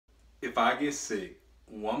If I get sick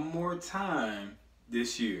one more time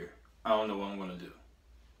this year, I don't know what I'm gonna do.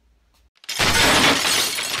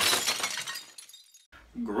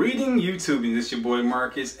 Greeting YouTube, and this your boy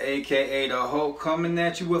Marcus, aka The Hulk, coming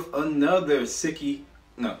at you with another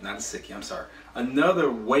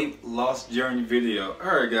another weight loss journey video.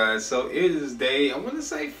 Alright guys, so it is day, I want to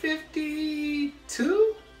say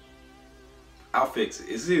 52? I'll fix it.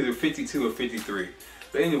 It's either 52 or 53.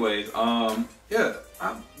 But anyways, yeah,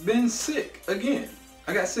 I've been sick again.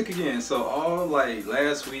 I got sick again. So all like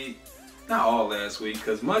last week, not all last week,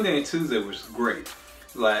 because Monday and Tuesday was great.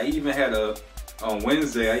 Like I even had on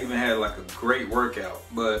Wednesday, I even had like a great workout,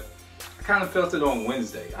 but I kind of felt it on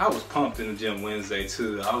Wednesday. I was pumped in the gym Wednesday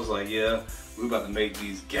too. I was like, yeah, we're about to make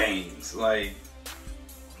these gains. Like,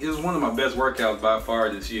 it was one of my best workouts by far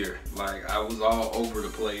this year. Like, I was all over the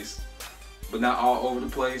place, but not all over the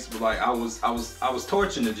place, but like I was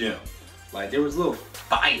torching the gym. Like there was a little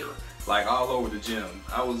fire like all over the gym.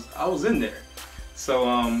 I was in there. So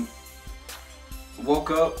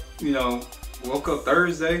woke up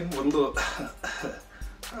Thursday with a little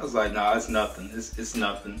I was like, nah, it's nothing. It's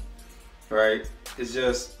nothing. Right? It's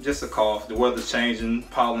just a cough. The weather's changing,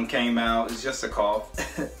 pollen came out, it's just a cough.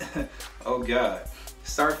 Oh God.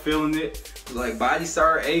 Start feeling it, like body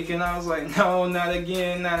started aching. I was like, no, not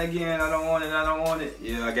again, not again. I don't want it.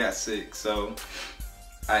 Yeah, I got sick. So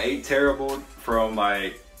I ate terrible from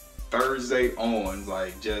like Thursday on.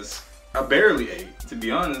 Like I barely ate, to be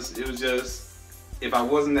honest. It was just, if I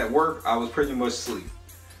wasn't at work, I was pretty much asleep.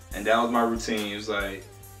 And that was my routine. It was like,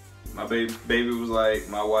 my baby was like,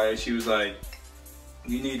 my wife, she was like,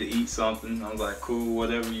 you need to eat something. I was like, cool,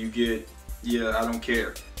 whatever you get, yeah, I don't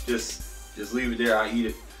care. Just leave it there, I eat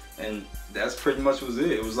it. And that's pretty much was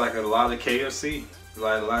it. It was like a lot of KFC.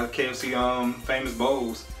 Like a lot of KFC famous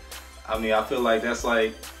bowls. I mean, I feel like that's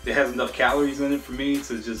like, it has enough calories in it for me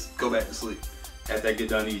to just go back to sleep after I get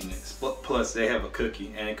done eating it. Plus they have a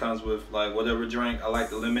cookie and it comes with like whatever drink. I like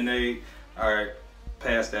the lemonade. Alright,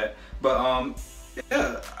 past that. But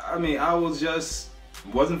yeah, I mean, I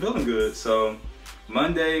wasn't feeling good. So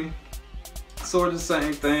Monday, sort of the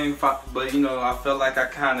same thing, but you know, I felt like I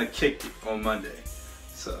kind of kicked it on Monday.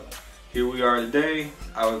 So here we are today.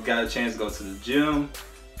 I got a chance to go to the gym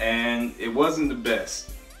and it wasn't the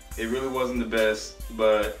best. It really wasn't the best,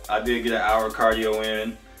 but I did get an hour of cardio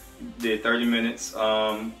in. Did 30 minutes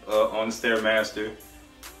on the Stairmaster.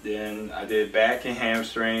 Then I did back and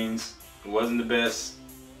hamstrings. It wasn't the best.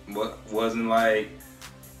 Wasn't like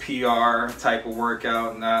PR type of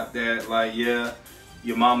workout. Not that like, yeah,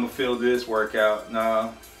 your mama feel this workout.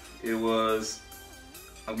 Nah, it was,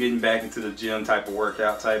 I'm getting back into the gym type of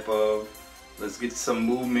workout, type of, let's get some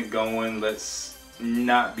movement going, let's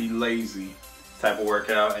not be lazy type of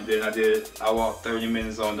workout. And then I walked 30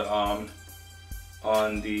 minutes on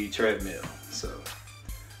the treadmill. So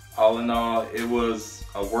all in all, it was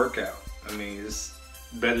a workout. I mean, it's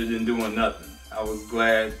better than doing nothing. I was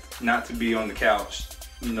glad not to be on the couch,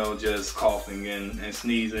 you know, just coughing and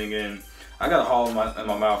sneezing, and I got a hole in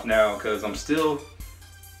my mouth now because I'm still,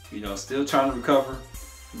 you know, still trying to recover,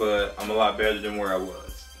 but I'm a lot better than where I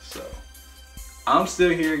was. So I'm still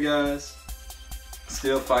here, guys,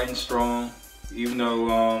 still fighting strong, even though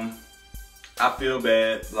I feel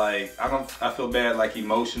bad. Like I feel bad like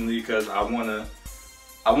emotionally because I wanna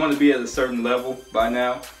be at a certain level by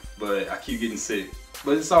now, but I keep getting sick.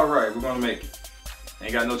 But it's all right. We're gonna make it.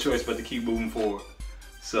 Ain't got no choice but to keep moving forward.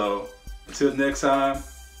 So until next time,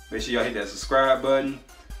 make sure y'all hit that subscribe button.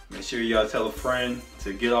 Make sure y'all tell a friend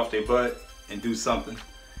to get off their butt and do something.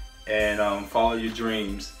 And follow your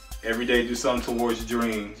dreams. Every day do something towards your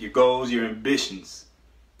dreams, your goals, your ambitions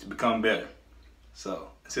to become better. So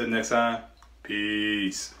until next time,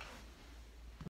 peace.